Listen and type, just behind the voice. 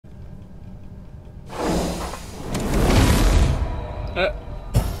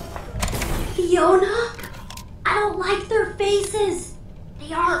Fiona? I don't like their faces.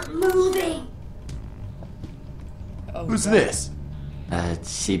 They aren't moving. Oh, Who's this?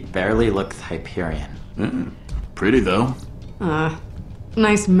 She barely looks Hyperion. Pretty, though.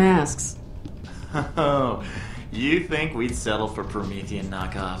 Nice masks. Oh, you think we'd settle for Promethean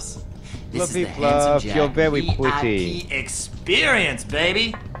knockoffs? This is the Fluffy Handsome Fluff, Jack you're very VIP pretty. experience,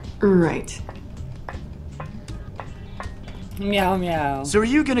 baby! Right. Meow meow. So are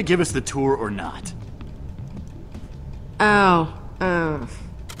you gonna give us the tour or not? Oh,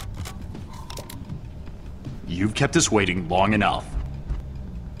 You've kept us waiting long enough.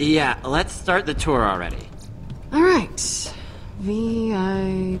 Yeah, let's start the tour already. alright.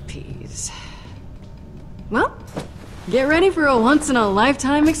 VIPs. Well, get ready for a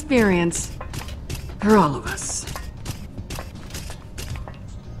once-in-a-lifetime experience. For all of us.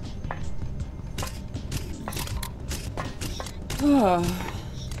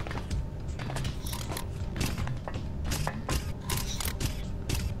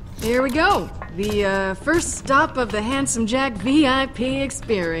 Here we go. The first stop of the Handsome Jack VIP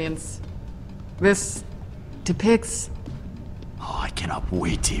experience. This depicts... Oh, I cannot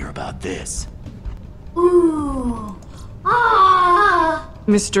wait to hear about this. Ooh. Ah!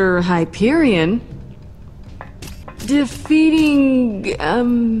 Mr. Hyperion defeating,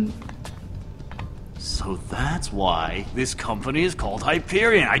 So that's why this company is called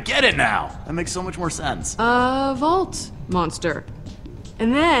Hyperion. I get it now. That makes so much more sense. a vault monster.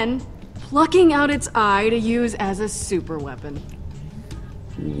 And then plucking out its eye to use as a super weapon.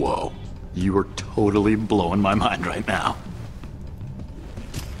 Whoa. You are totally blowing my mind right now.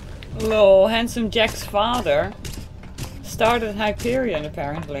 Lol, Handsome Jack's father started Hyperion,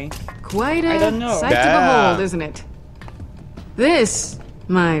 apparently. Quite I a don't know. sight to Yeah. behold, isn't it? This,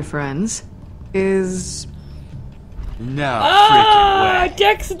 my friends, is No Ah, freaking way.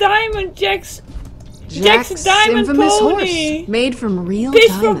 Jack's diamond, Jack's Jack's diamond infamous pony. horse, made from real Fish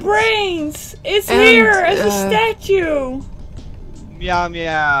for diamonds. brains. It's And, here as a statue. Meow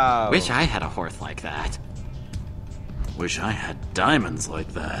meow. Wish I had a horse like that. Wish I had diamonds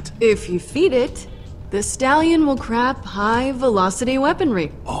like that. If you feed it, the stallion will crap high-velocity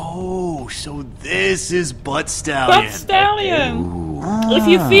weaponry. Oh, so this is Butt Stallion. Butt stallion. If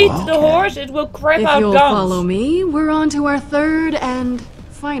you feed the horse, it will crap If out you'll guns. follow me, we're on to our third and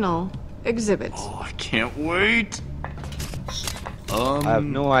final exhibit. Oh, I can't wait. I have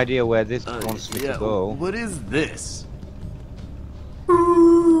no idea where this wants me Yeah, to go. what is this?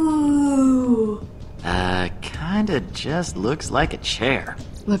 Ooh. Kinda just looks like a chair.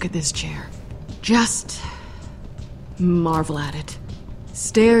 Look at this chair. Just marvel at it.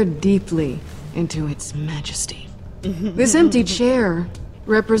 Stare deeply into its majesty. This empty chair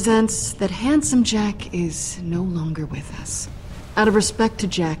represents that Handsome Jack is no longer with us. Out of respect to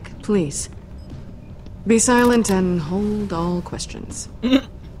Jack, please, be silent and hold all questions.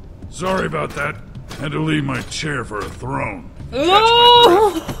 Sorry about that. Had to leave my chair for a throne.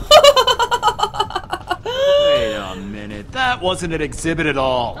 No! Wait a minute. That wasn't an exhibit at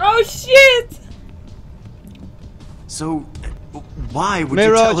all. Oh shit! So, why would you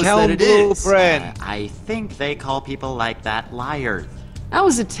Mirror tell us that Helm it is? Blueprint. I think they call people like that liars. That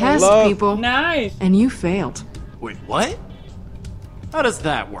was a test, Hello. people, Nice. and you failed. Wait, what? How does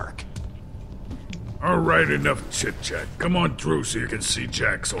that work? All right, enough chit-chat. Come on through so you can see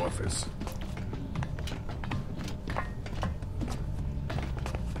Jack's office.